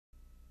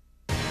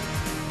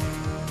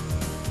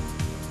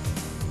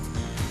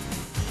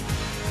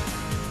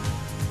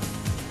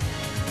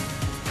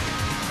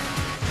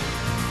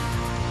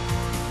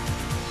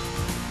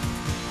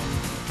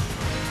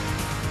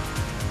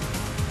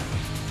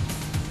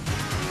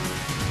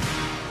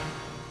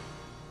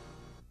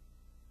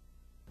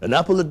An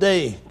apple a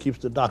day keeps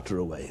the doctor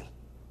away.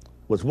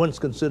 Was once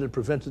considered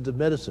preventative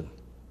medicine.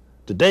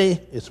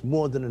 Today, it's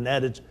more than an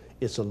adage,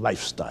 it's a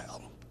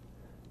lifestyle.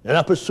 In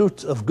our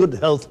pursuit of good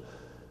health,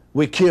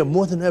 we care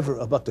more than ever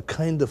about the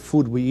kind of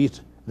food we eat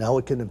and how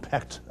it can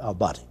impact our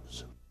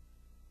bodies.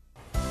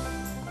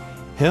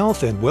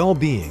 Health and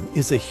well-being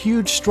is a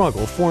huge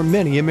struggle for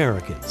many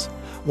Americans.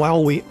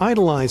 While we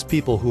idolize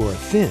people who are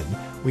thin,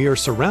 we are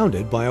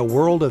surrounded by a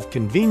world of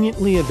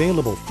conveniently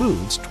available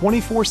foods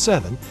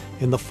 24/7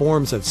 in the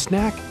forms of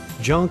snack,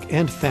 junk,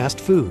 and fast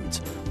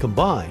foods,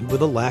 combined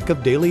with a lack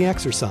of daily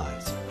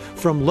exercise.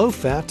 From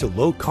low-fat to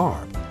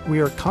low-carb, we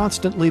are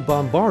constantly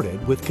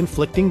bombarded with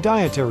conflicting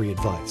dietary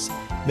advice,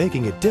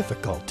 making it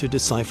difficult to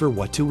decipher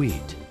what to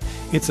eat.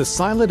 It's a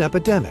silent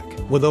epidemic,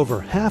 with over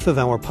half of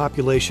our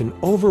population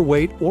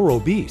overweight or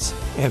obese,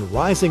 and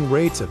rising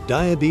rates of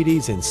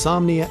diabetes,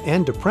 insomnia,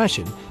 and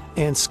depression,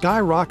 and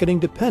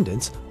skyrocketing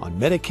dependence on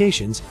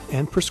medications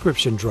and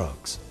prescription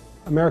drugs.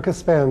 America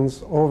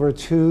spends over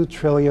 $2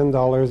 trillion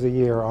a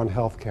year on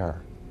health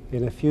care.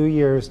 In a few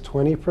years,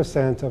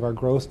 20% of our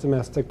gross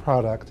domestic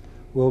product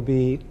will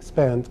be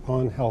spent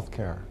on health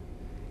care.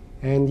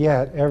 And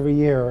yet, every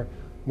year,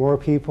 more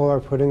people are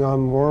putting on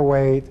more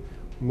weight,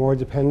 more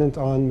dependent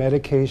on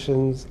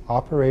medications,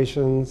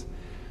 operations.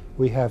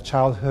 We have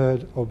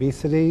childhood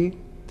obesity,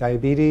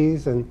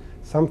 diabetes, and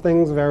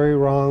something's very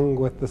wrong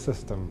with the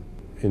system.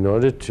 In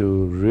order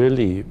to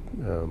really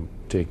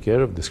take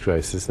care of this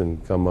crisis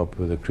and come up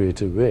with a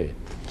creative way,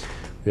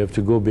 we have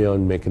to go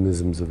beyond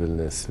mechanisms of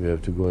illness. We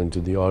have to go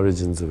into the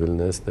origins of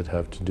illness that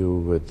have to do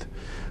with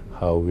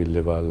how we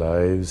live our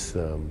lives,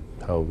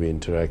 how we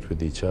interact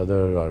with each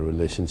other, our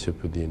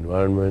relationship with the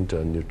environment,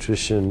 our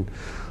nutrition,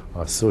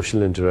 our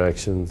social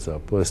interactions, our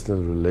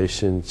personal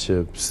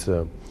relationships,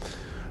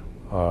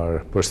 our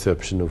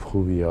perception of who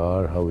we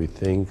are, how we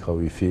think, how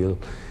we feel.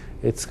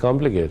 It's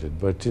complicated,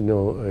 but you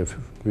know, if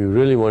we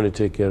really want to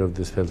take care of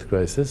this health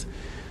crisis,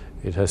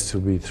 it has to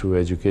be through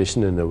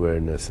education and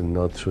awareness and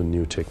not through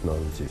new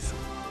technologies.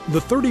 The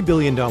 $30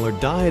 billion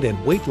diet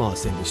and weight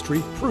loss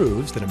industry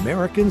proves that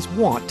Americans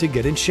want to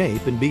get in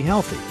shape and be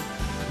healthy.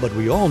 But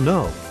we all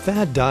know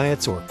fad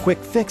diets or quick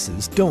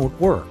fixes don't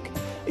work.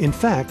 In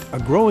fact, a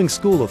growing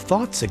school of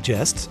thought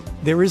suggests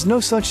there is no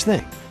such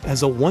thing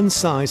as a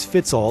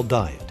one-size-fits-all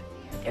diet.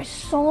 There's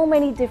so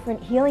many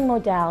different healing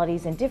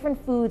modalities and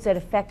different foods that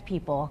affect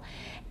people.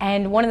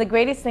 And one of the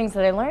greatest things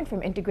that I learned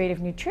from integrative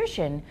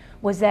nutrition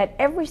was that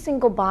every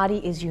single body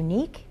is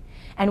unique.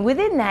 And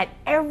within that,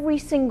 every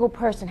single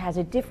person has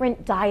a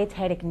different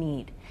dietetic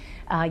need.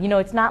 You know,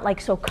 it's not like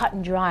so cut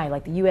and dry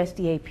like the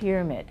USDA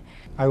pyramid.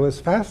 I was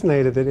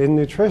fascinated that in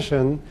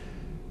nutrition,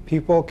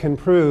 people can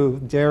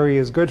prove dairy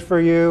is good for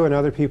you, and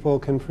other people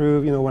can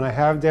prove, you know, when I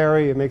have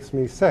dairy, it makes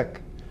me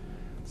sick.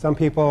 Some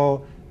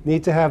people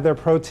need to have their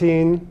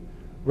protein,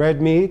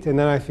 red meat, and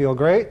then I feel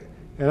great.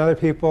 And other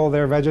people,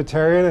 they're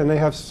vegetarian and they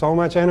have so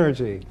much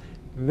energy.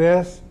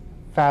 This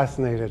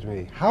fascinated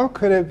me. How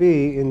could it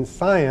be in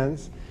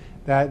science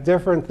that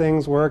different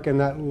things work, and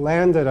that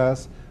landed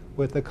us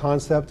with the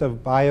concept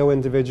of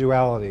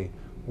bio-individuality?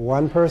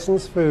 One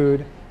person's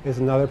food is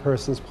another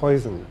person's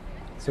poison.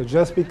 So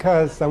just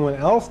because someone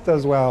else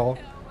does well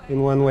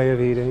in one way of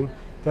eating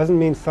doesn't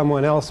mean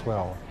someone else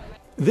will.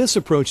 This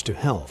approach to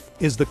health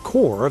is the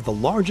core of the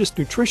largest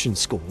nutrition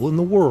school in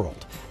the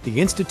world,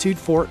 the Institute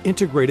for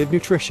Integrative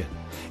Nutrition.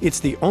 It's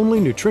the only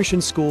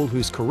nutrition school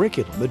whose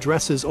curriculum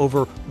addresses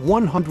over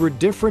 100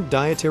 different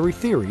dietary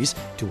theories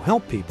to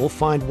help people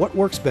find what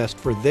works best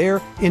for their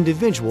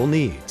individual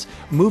needs,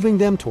 moving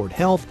them toward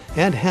health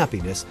and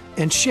happiness,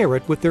 and share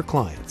it with their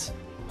clients.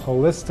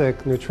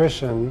 Holistic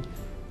nutrition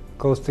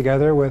goes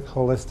together with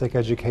holistic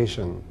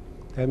education.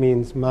 That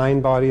means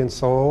mind, body, and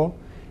soul.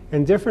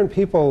 And different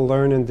people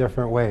learn in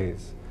different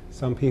ways.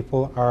 Some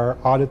people are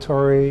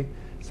auditory,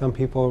 some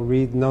people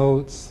read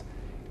notes,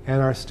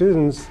 and our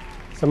students,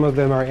 some of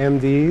them are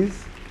MDs,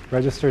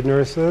 registered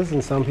nurses,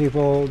 and some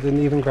people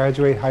didn't even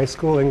graduate high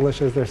school.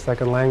 English is their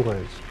second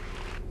language.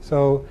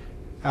 So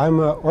I'm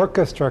an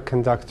orchestra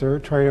conductor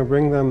trying to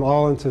bring them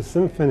all into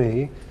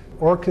symphony,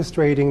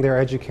 orchestrating their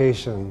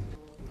education.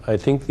 I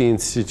think the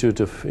Institute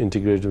of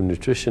Integrative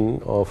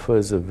Nutrition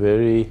offers a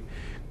very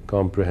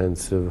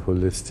comprehensive,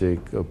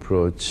 holistic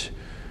approach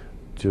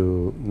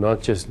to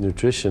not just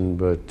nutrition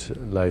but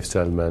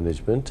lifestyle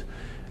management,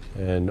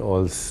 and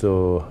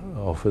also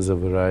offers a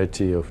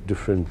variety of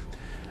different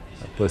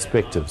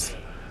perspectives,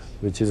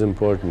 which is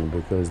important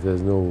because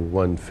there's no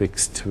one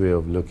fixed way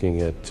of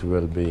looking at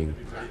well-being,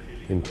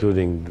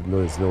 including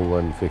there's no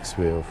one fixed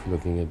way of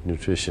looking at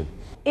nutrition.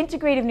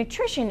 Integrative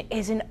nutrition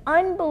is an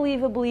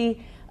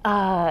unbelievably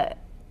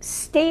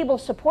stable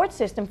support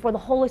system for the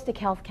holistic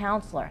health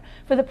counselor,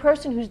 for the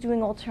person who's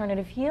doing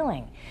alternative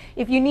healing.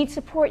 If you need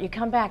support, you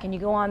come back and you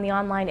go on the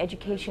online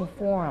education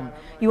forum.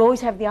 You always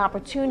have the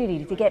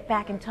opportunity to get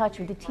back in touch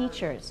with the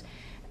teachers.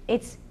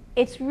 It's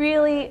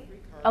really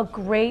a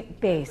great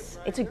base.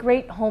 It's a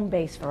great home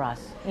base for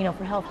us, you know,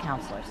 for health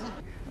counselors.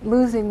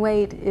 Losing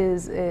weight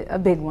is a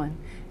big one.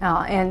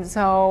 And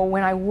so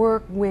when I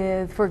work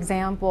with, for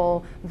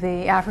example,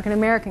 the African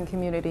American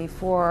community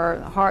for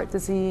heart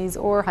disease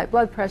or high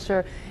blood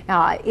pressure,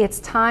 it's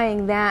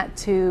tying that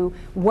to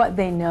what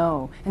they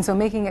know. And so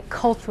making it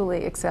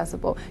culturally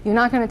accessible. You're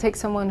not going to take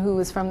someone who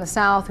is from the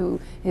South who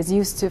is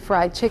used to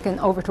fried chicken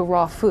over to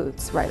raw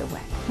foods right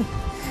away.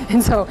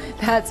 And so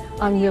that's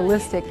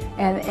unrealistic.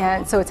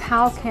 And so it's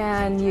how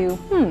can you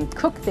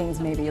cook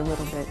things maybe a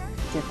little bit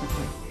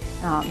differently.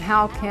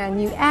 How can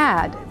you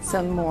add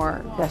some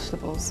more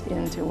vegetables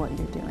into what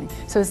you're doing?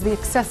 So it's the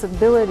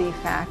accessibility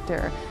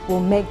factor will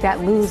make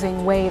that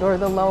losing weight or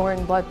the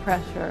lowering blood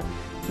pressure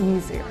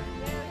easier.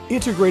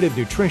 Integrative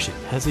nutrition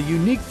has a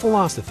unique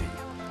philosophy.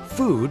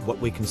 Food, what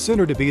we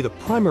consider to be the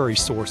primary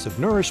source of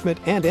nourishment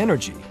and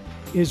energy,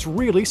 is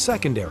really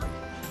secondary.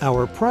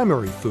 Our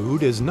primary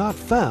food is not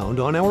found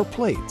on our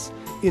plates.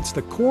 It's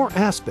the core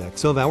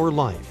aspects of our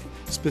life,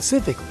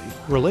 specifically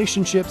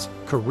relationships,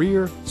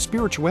 career,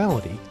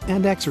 spirituality,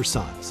 and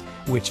exercise,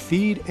 which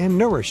feed and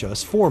nourish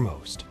us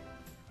foremost.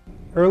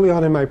 Early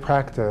on in my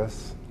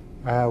practice,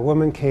 a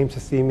woman came to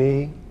see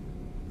me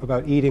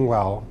about eating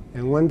well,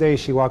 and one day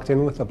she walked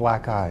in with a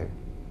black eye.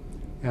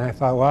 And I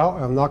thought, well,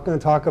 I'm not going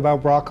to talk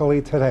about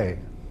broccoli today.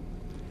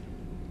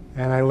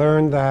 And I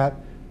learned that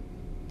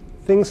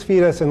things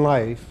feed us in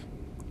life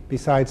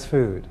besides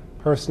food.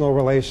 Personal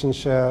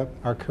relationship,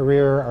 our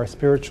career, our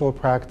spiritual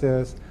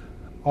practice,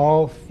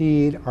 all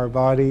feed our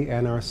body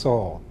and our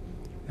soul.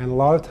 And a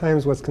lot of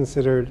times what's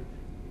considered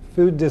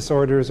food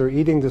disorders or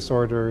eating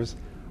disorders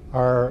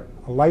are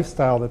a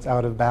lifestyle that's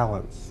out of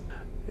balance.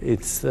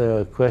 It's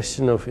a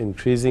question of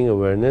increasing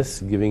awareness,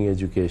 giving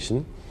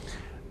education,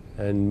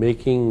 and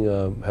making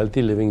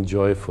healthy living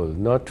joyful,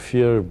 not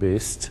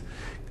fear-based.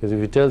 Because if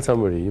you tell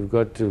somebody you've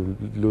got to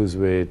lose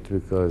weight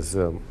because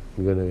you're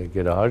going to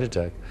get a heart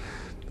attack,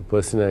 the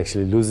person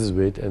actually loses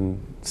weight and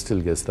still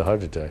gets the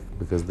heart attack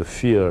because the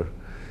fear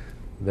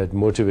that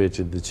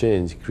motivated the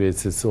change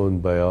creates its own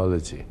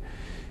biology.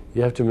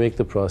 You have to make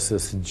the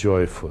process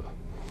joyful,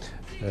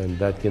 and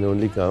that can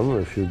only come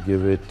if you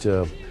give it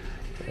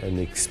an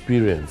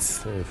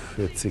experience, if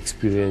it's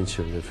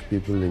experiential, if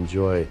people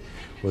enjoy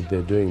what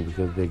they're doing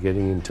because they're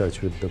getting in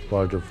touch with the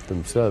part of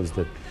themselves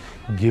that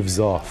gives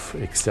off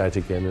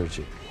ecstatic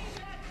energy.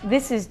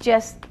 This is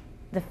just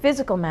the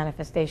physical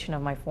manifestation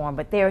of my form,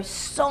 but there's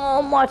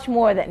so much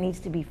more that needs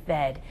to be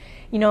fed.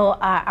 You know,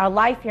 our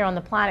life here on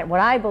the planet, what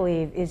I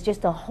believe, is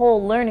just a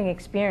whole learning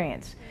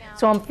experience.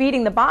 So I'm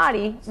feeding the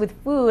body with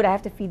food, I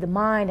have to feed the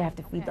mind, I have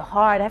to feed the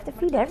heart, I have to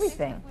feed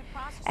everything.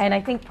 And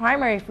I think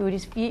primary food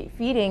is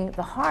feeding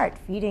the heart,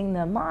 feeding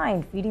the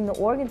mind, feeding the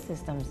organ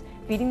systems,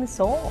 feeding the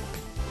soul.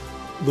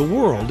 The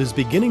world is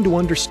beginning to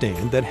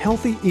understand that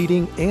healthy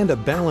eating and a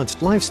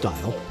balanced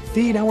lifestyle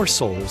feed our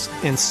souls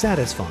and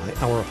satisfy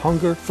our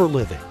hunger for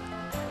living.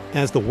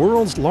 As the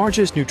world's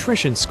largest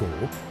nutrition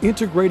school,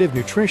 Integrative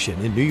Nutrition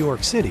in New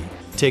York City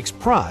takes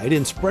pride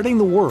in spreading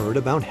the word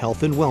about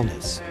health and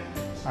wellness.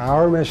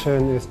 Our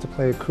mission is to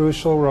play a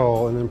crucial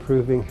role in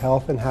improving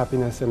health and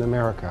happiness in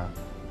America,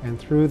 and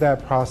through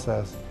that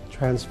process,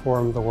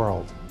 transform the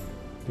world.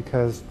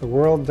 Because the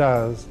world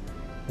does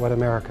what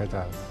America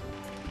does.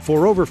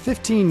 For over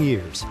 15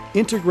 years,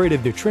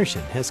 Integrative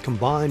Nutrition has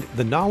combined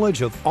the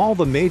knowledge of all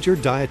the major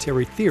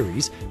dietary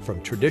theories,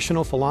 from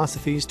traditional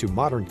philosophies to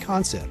modern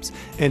concepts,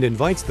 and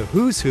invites the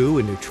who's who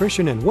in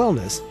nutrition and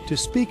wellness to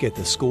speak at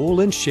the school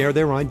and share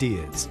their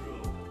ideas.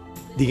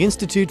 The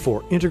Institute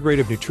for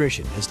Integrative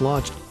Nutrition has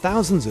launched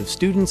thousands of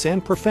students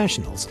and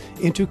professionals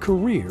into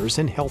careers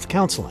in health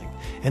counseling,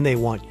 and they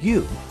want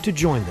you to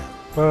join them.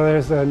 Well,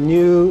 there's a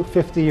new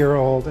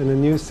 50-year-old and a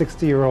new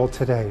 60-year-old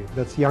today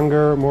that's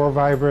younger, more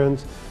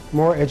vibrant,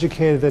 more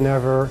educated than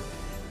ever,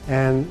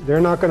 and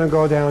they're not going to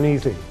go down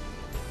easy.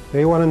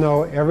 They want to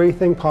know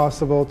everything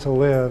possible to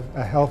live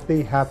a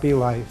healthy, happy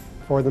life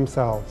for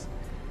themselves.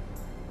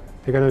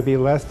 They're going to be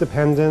less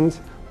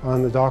dependent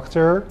on the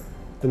doctor,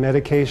 the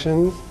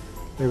medications.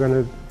 They're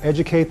going to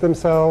educate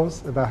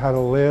themselves about how to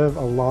live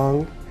a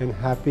long and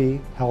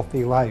happy,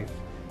 healthy life,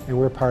 and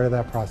we're part of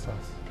that process.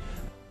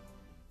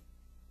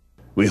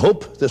 We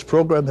hope this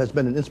program has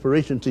been an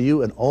inspiration to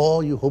you and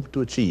all you hope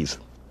to achieve.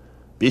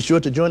 Be sure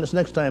to join us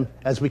next time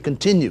as we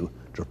continue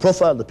to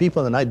profile the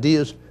people and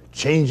ideas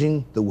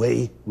changing the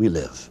way we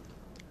live.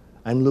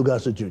 I'm Lou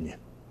Garza Jr.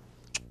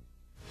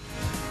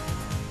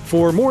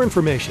 For more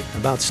information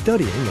about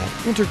studying at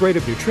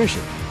Integrative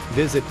Nutrition,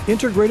 visit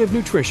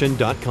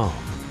integrativenutrition.com.